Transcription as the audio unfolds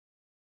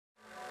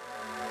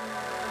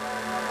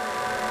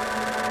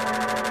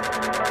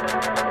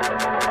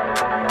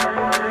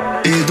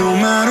It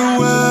don't matter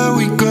where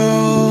we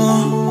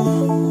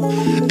go,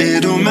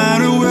 it don't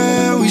matter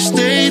where we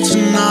stay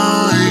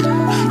tonight.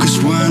 'Cause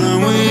when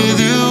I'm with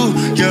you,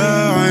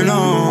 yeah, I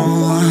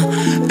know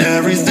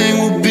everything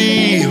will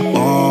be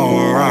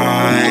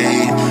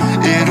alright.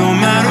 It don't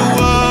matter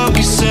what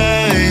we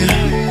say,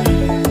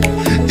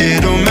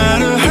 it don't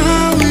matter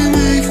how we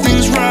make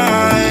things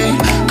right.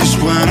 'Cause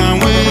when I'm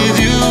with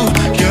you,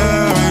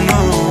 yeah, I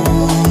know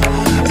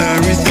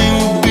everything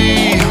will be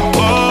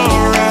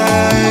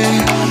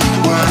alright.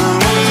 When I'm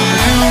with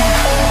you,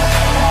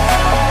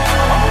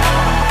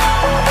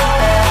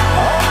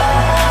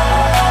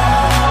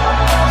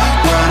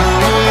 when I'm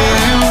with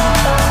you,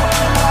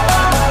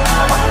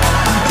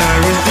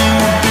 everything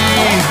will be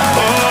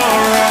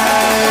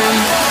alright.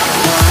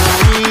 When I'm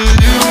with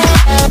you,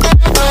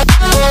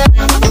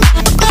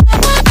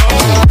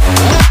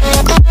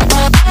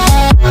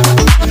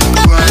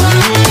 when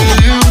I'm with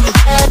you,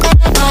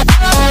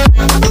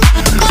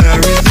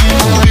 everything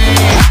will be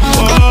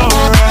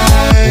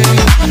alright.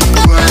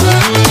 When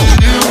I'm with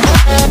you,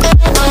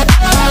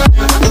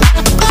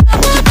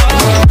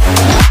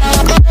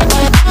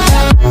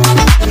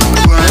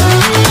 when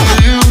I'm with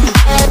you,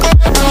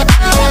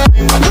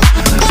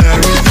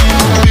 everything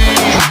will be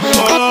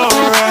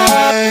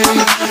alright.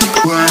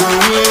 When I'm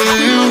with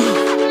you.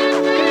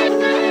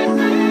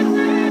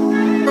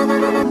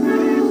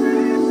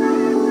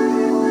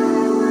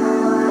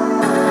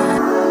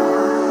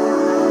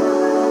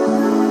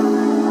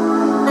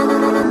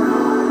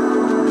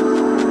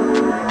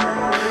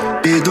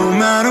 It don't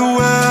matter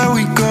where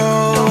we go,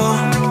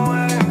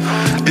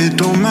 it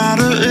don't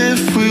matter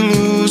if we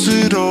lose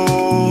it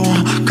all.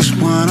 'Cause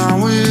when I'm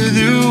with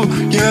you,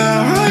 yeah,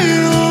 I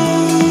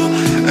know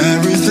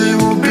everything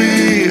will be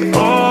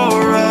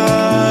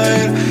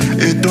alright.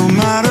 It don't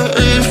matter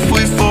if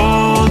we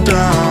fall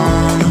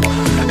down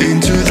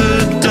into the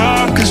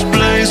darkest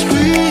place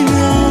we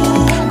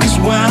know. 'Cause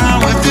when I'm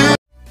with you,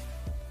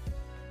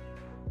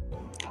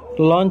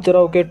 Launch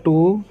rocket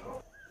 2.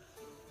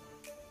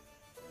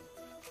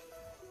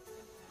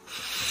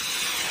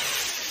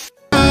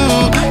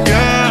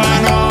 yeah, I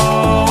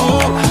know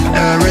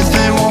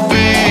everything will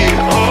be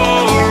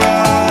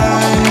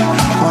alright.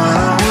 When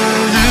I'm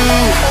with you,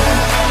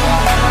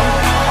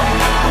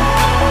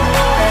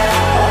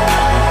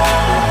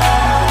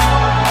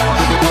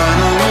 when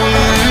I'm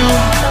with you,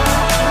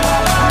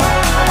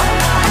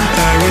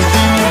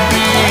 everything will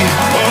be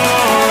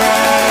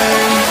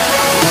alright.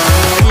 When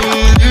I'm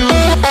with you,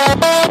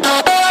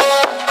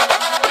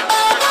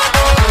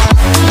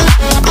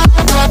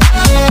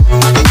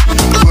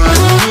 when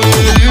I'm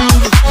with you,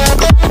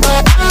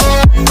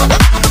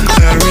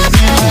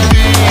 everything will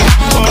be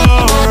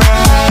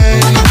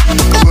alright.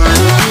 When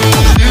I'm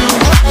with you,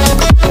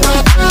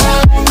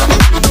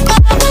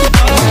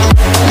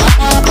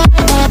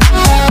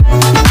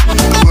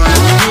 when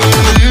I'm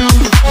with you,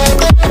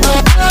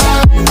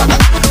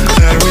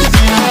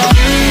 everything will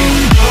be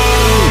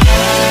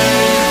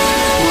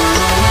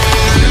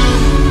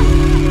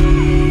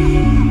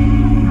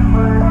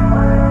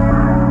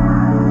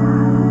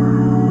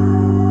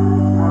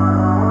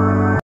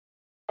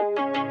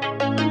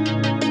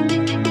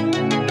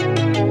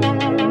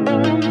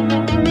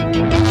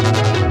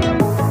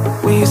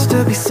We used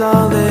to be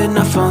solid,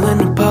 not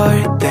falling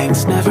apart.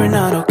 Things never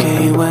not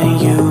okay when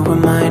you were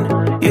mine.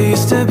 You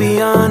used to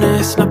be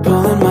honest, not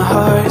pulling my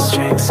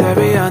heartstrings.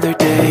 Every other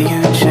day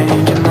you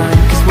change your mind.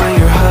 'Cause when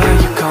you're high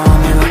you call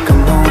me like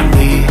I'm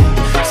lonely.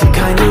 Some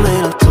kind of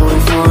little toy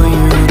for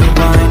you to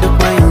wind up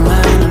when you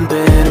land in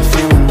bed and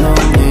feeling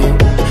lonely.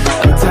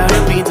 I'm tired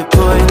of being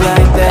deployed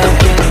like that.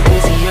 Getting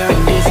busier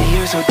and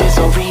busier, so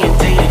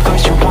disorientated.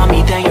 First you want me,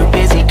 then you're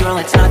busy. Girl,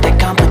 it's not that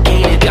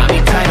complicated. Got me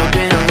tied up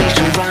in a leash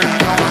and running,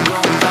 going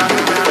round,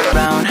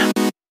 round,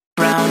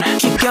 round.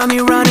 You got me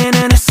running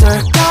in a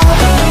circle.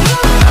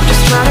 I'm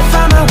just trying to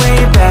find my way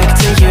back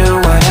to you.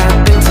 What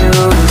happened to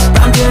us?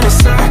 I'm in a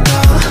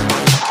circle.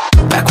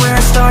 Back where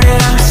I started,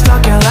 I'm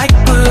stuck here like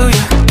glue.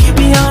 You keep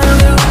me on a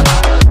loop.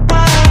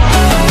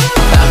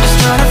 I'm just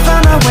trying to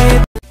find my way.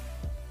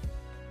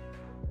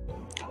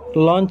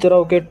 Launch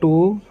rocket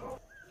 2.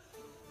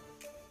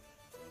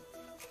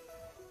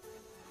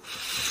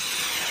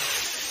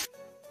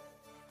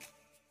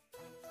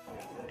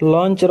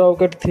 Launch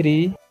rocket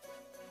 3.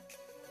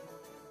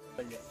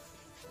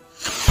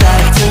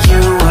 Back to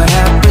you, what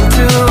happened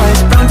to us?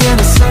 Round in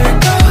a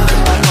circle.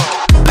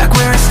 Back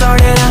where I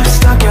started, I'm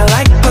stuck here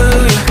like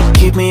glue. You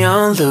keep me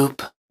on loop.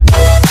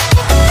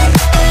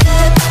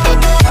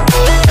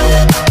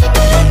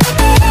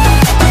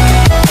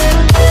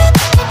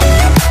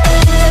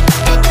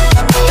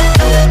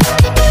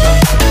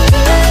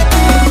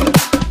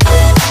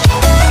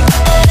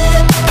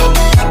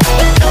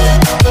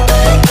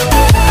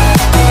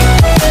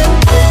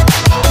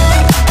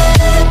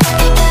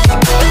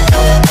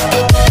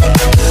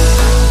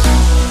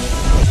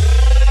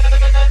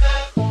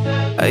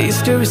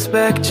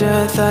 respect you,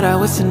 thought I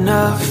was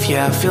enough.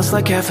 Yeah, it feels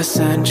like half a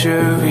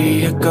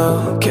century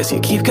ago. Guess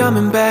you keep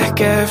coming back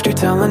after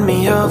telling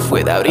me off,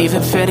 without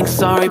even feeling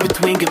sorry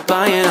between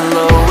goodbye and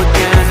hello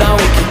again. Thought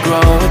we could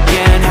grow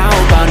again, how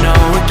about no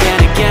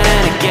again, again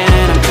and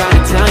again. I'm trying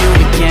to tell you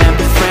we can't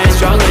be friends,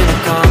 struggling to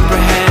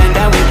comprehend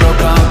that we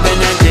broke up and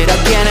ended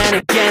again and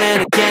again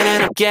and again.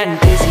 And I'm getting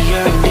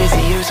busier and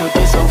busier, so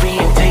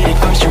disorientated.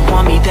 First you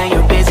want me, then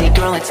you're busy,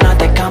 girl, it's not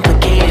that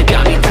complicated.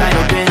 Got me tied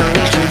up in a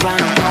leash,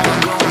 round and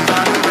round, going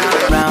round and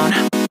round,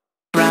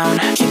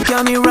 round. You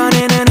got me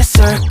running in a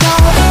circle.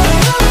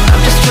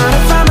 I'm just trying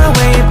to find my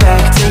way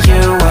back to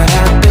you. What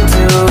happened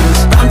to us?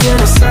 Round in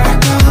a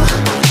circle.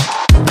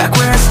 Back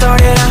where I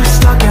started, I'm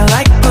stuck here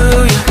like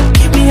glue. You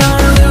keep me on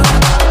a loop.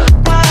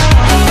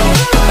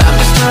 I'm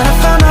just trying to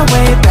find my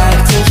way back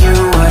to you.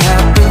 What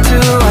happened to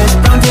us?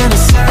 Round in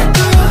a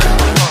circle.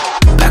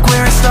 Back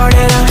where I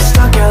started, I'm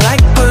stuck here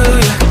like glue.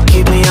 You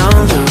keep me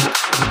on loop.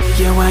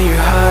 Yeah, when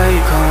you're high,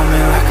 you call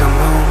me like I'm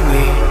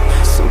lonely.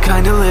 Some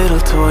kind of little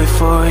toy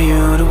for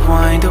you to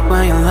wind up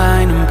when you're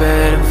lying in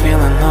bed and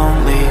feeling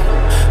lonely.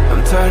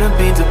 I'm tired of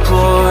being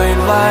deployed,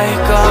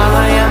 like all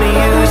I am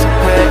is a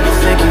pet. You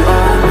think you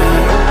own me?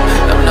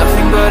 I'm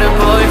nothing but a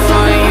boy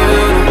for you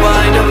to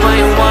wind up when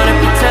you wanna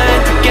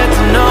pretend to get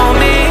to know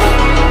me.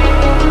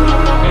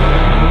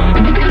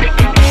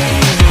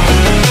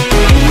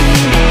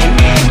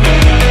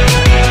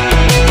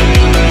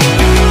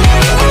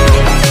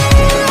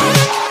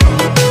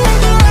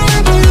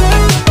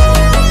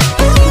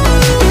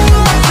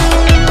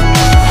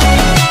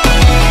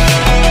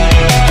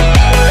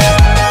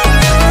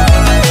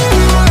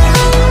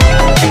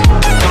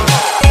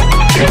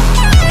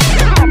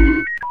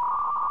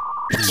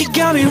 You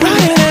got me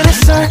running in a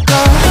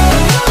circle.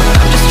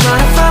 I'm just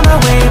trying to find my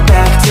way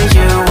back to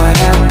you. What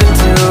happened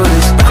to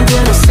us? Round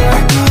in a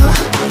circle.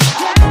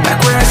 Back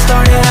where I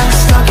started, I'm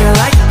stuck here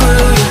like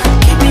glue. You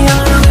keep me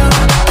on a loop.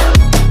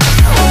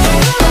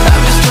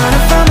 I'm just trying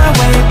to find my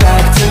way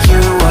back to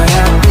you. What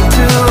happened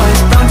to us?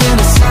 Round in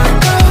a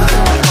circle.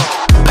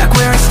 Back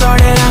where I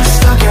started, I'm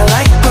stuck here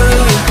like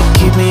glue. You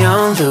keep me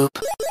on loop.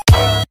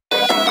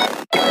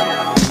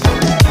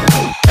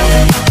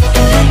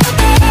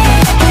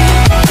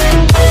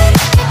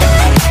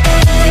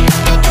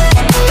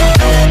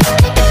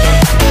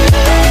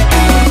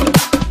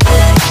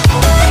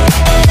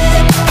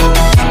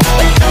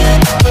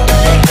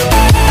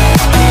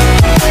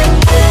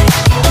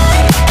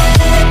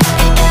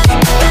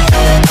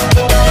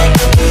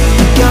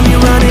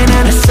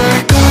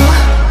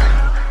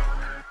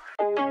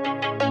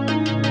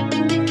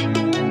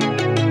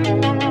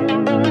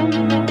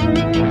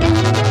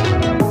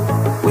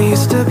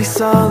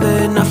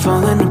 Solid, not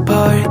falling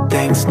apart.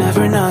 Things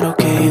never not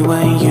okay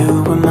when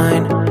you were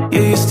mine.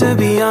 You used to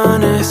be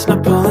honest,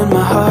 not pulling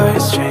my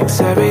heartstrings.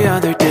 Every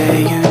other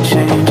day you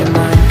change your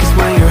mind. Cause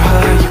when you're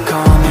high, you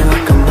call me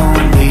like I'm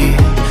lonely.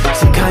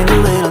 Some kind of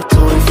little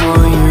toy for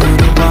you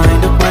to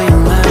wind up when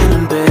you're lying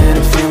in bed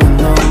and feeling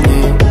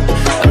lonely.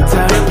 I'm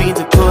tired of being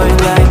deployed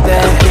like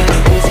that.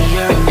 Getting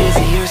busier and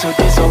busier, so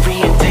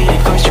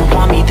disorientated. First you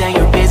want me, then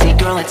you're busy,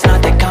 girl, it's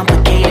not that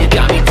complicated.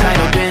 Got me tied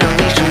up in a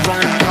leash,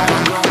 round and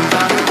round, going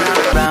round and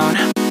round,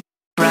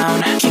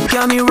 round. You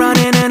got me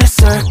running in a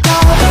circle.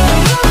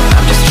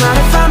 I'm just trying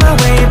to find my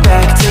way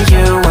back to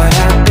you. What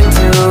happened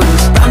to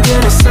us? Round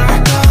in a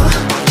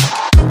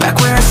circle. Back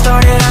where I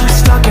started, I'm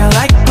stuck here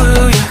like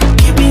glue. You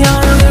keep me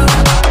on a loop.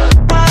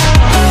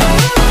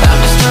 I'm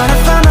just trying to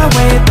find my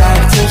way back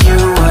to you.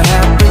 What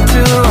happened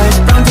to us?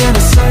 Round in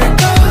a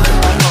circle.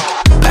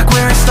 Back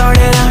where I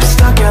started, I'm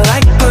stuck here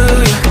like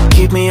glue. You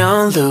keep me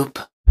on loop.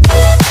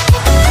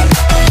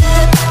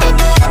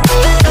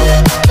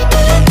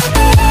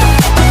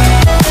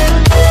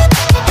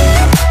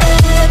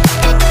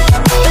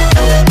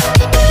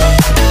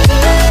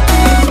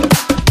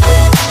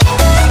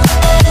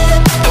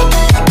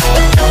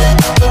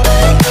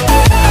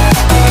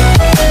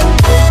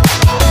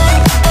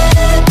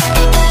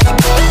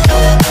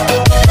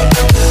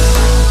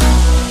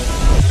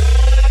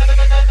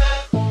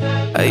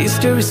 I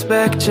used to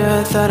respect you,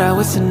 thought I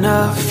was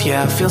enough.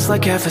 Yeah, it feels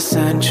like half a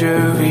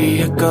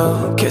century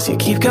ago. Guess you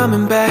keep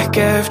coming back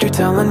after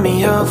telling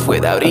me off,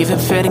 without even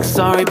feeling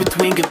sorry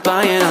between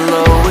goodbye and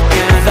hello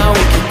again. Thought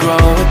we could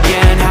grow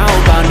again, how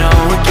about no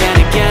again,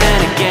 again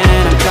and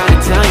again. I'm trying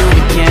to tell you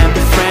we can't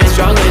be friends,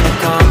 struggling to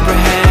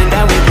comprehend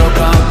that we broke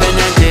up and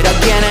ended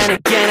again and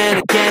again and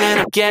again. And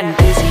I'm getting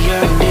busier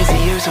and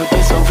busier, so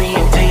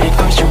disorientated.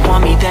 First you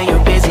want me, then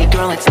you're busy,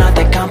 girl, it's not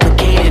that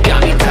complicated.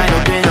 Got me tied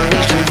up in a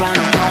leash, round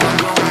and round,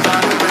 going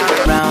round and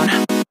round,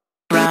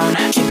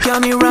 round. You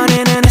got me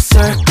running in a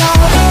circle.